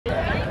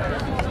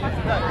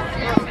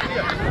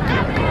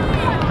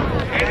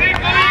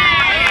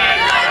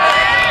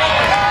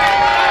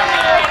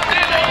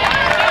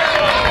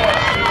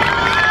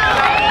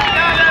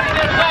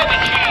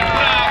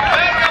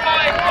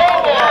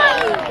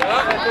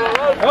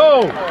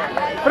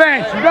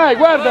French, dai,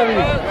 guardali!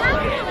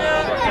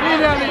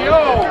 Vieni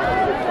oh!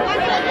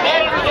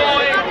 Molto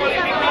è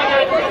qualificato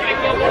il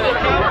pubblico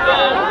collocamento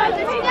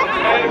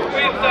per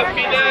questa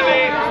finale.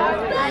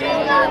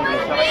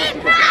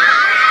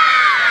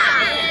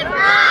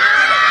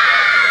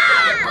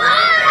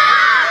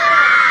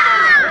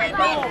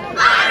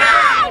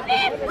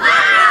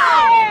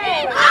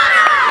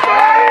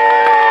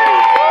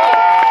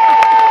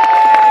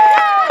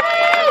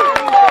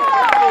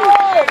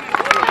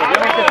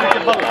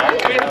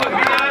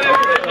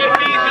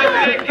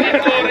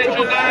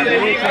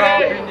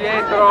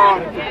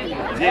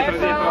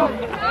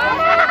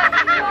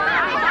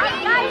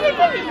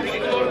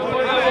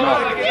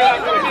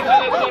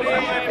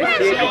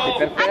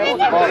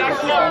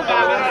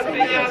 Verrà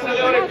assegnata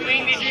alle ore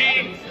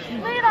 15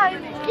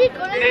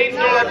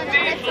 dentro la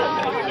stessa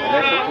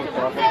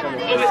struttura dove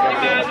si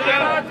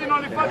mangia. Non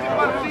li fate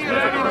partire!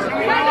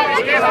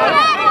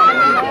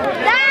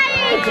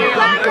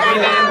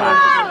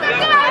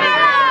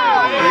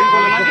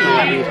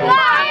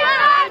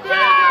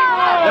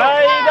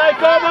 Dai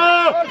Como!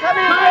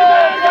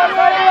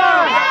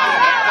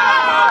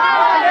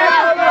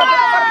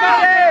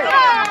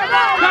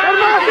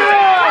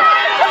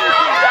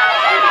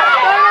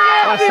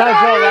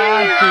 Passaggio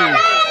avanti!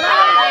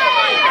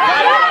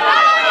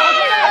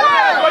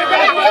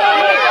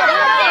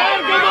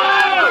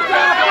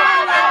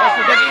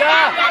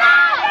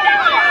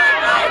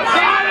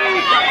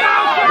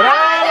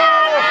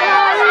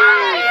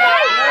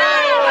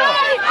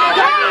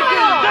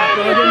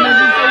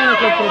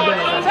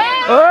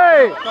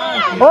 Ehi!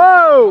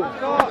 Oh!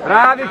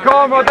 Bravi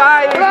Como,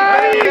 dai!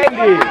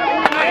 Prendi!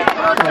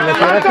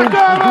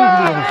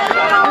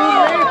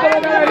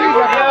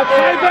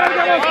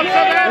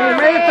 Un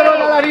metro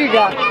dalla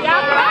riga!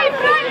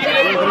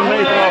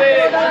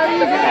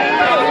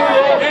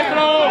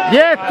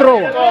 Dietro!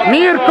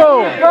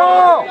 Mirko!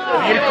 No!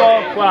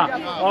 Mirko qua,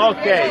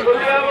 ok.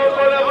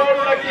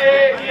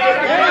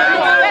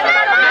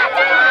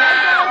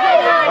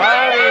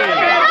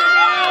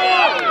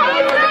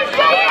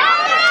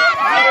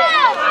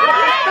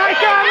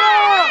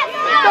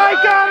 Dai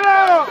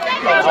Carlo!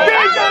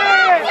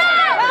 Spingere!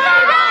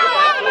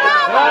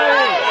 Vai,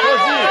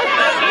 così!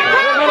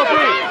 Prendilo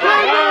qui!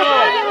 Bravo!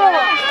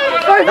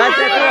 Dai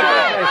che tu la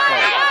testa!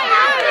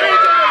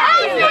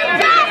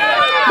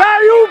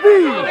 Dai Ubi!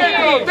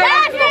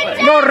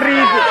 Non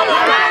ridi!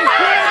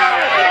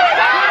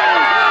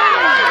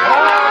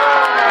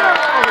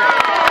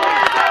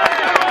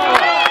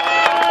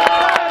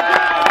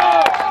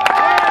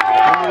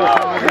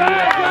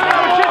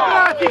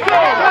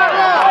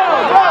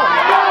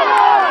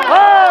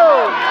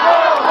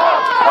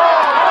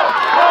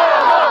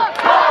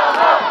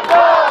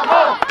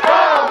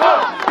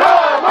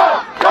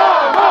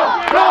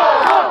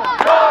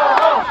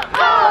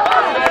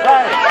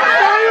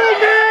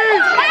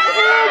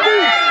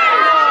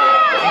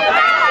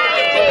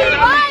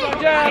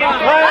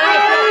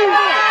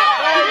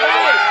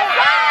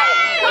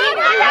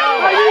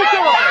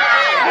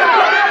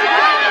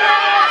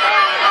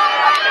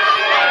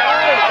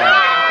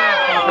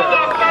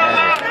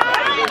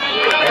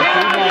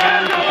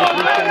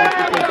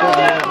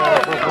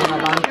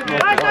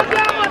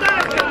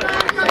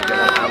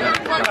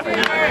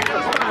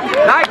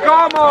 Dai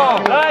Como!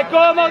 Dai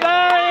Como,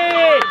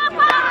 dai!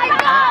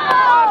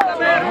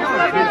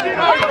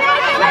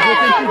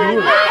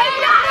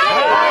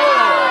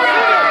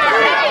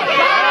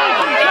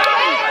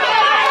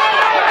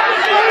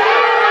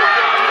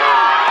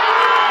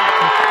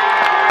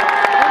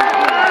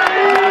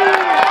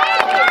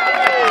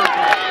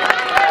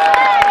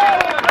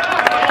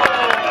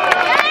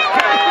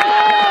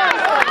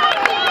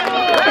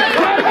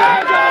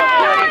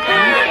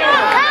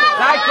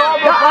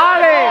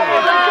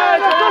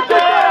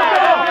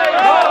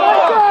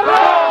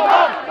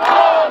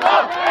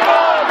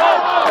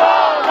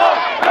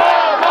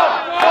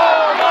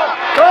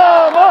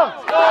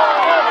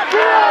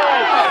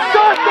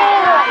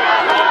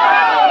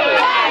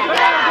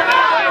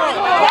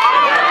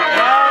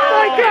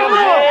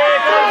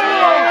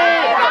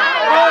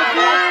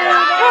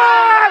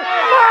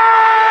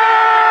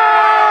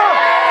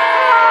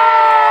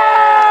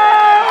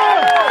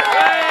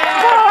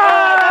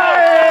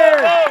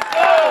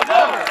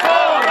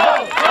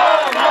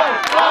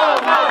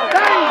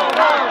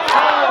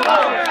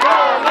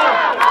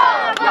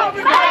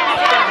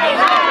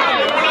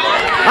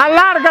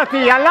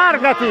 Allargati,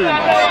 allargati!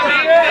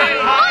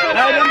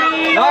 Dai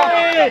bambini! No!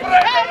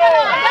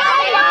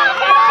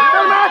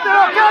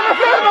 Fermatelo, Carlo,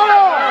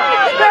 fermalo!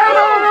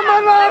 Fermalo, non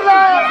mandarlo!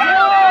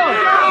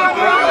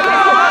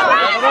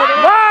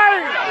 Vai!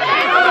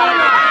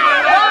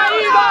 Vai,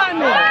 Ivan!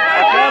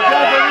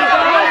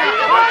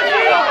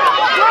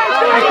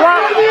 E qua!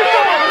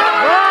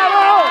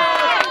 Bravo!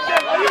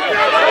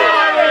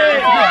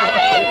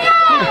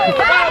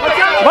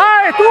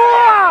 Vai, è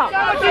tua!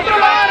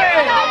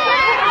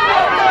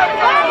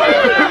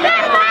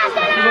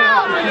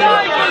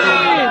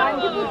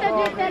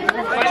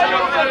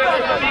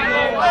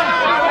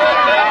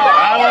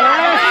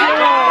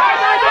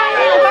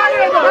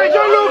 Vai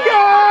Gianluca!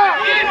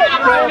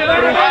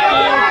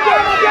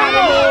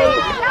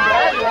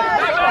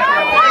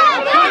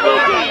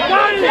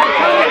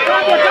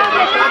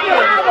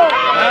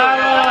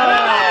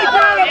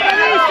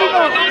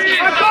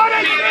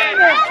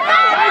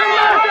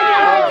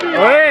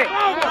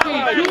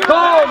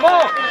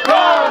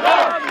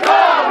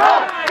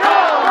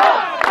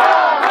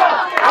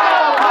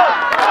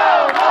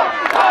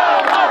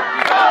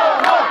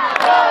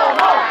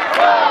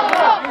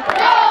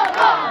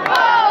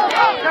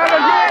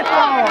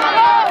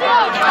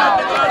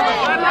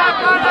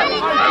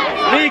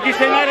 ti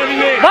segnare di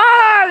me.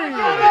 Vai!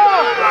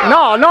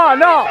 No, no,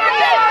 no!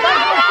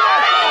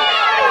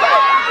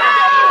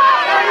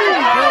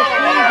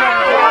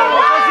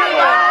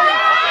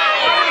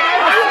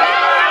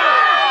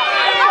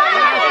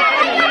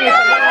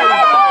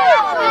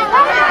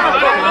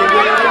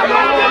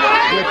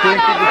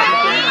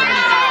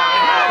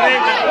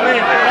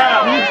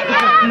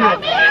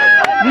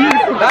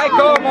 Dai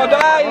Como,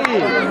 dai!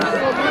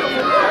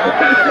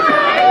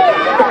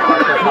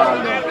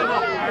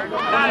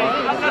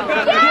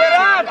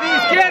 Schierati,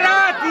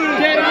 schierati!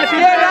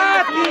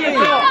 Schierati!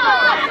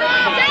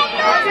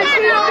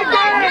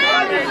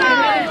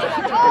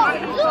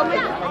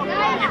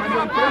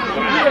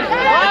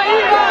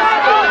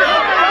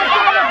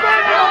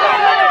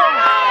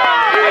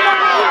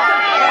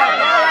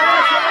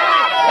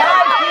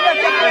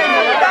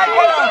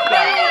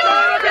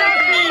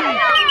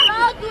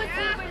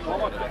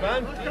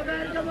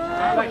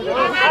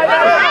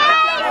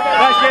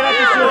 Dai,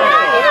 schierati su.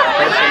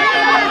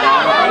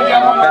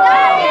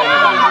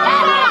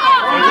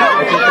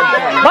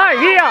 Vai,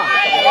 via!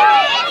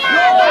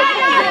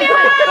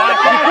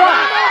 Di qua!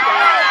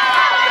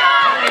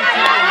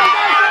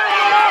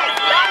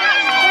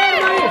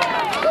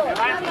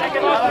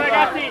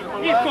 Ragazzi,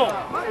 Mirko!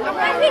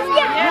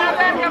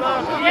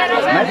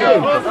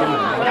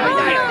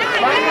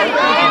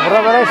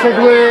 Dovrebbero essere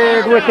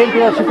due tempi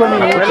da 5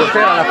 minuti. Quello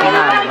c'era la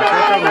finale, ma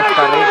questa è uno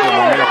spareggio,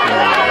 non è la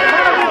finale.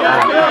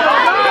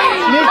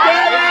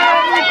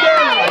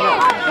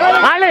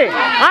 Ale!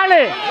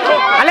 Ale!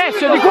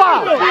 Alessio, di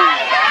qua!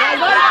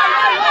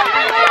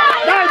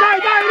 Dai, dai,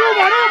 dai,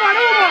 ruba, ruba,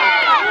 ruba!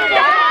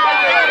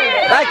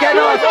 Dai che è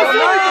nostro,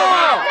 no!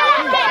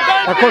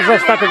 Ma cosa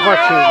state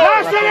facendo?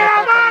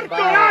 Lasciagliela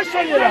Marco,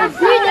 lasciagliela!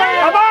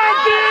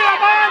 Avanti,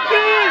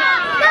 avanti!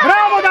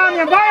 Bravo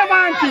Damian, vai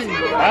avanti!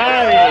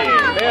 Vai!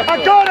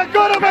 Ancora,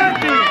 ancora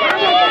avanti! Di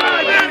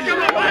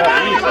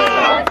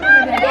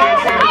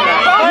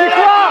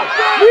qua!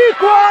 Di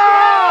qua!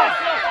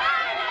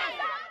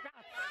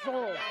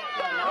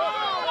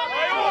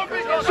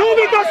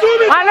 Subito,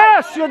 subito!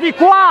 Alessio, di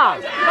qua!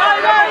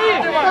 Vai, vai!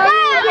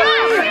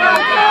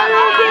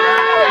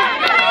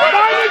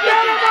 Vai,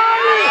 Michele,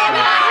 vai!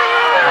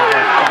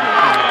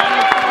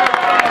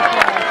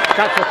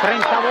 Cazzo,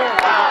 30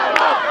 volte!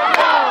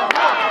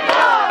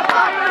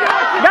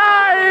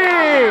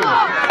 Dai!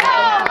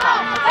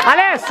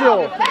 Alessio!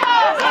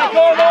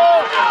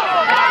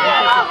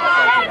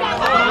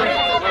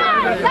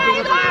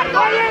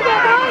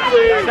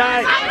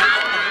 Dai!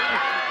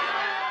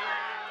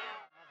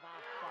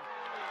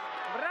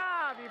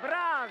 Bravi,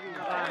 bravi!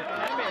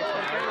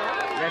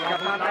 È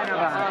scappata in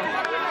avanti.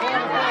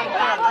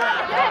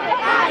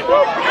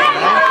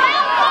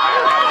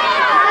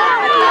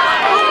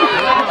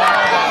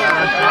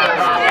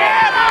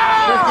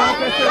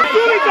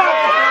 Subito!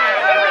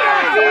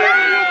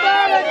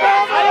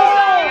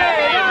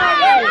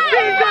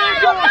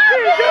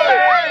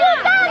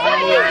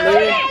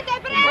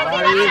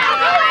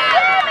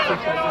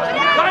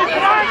 Vai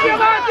Franchi,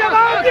 avanti,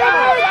 avanti,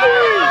 avanti!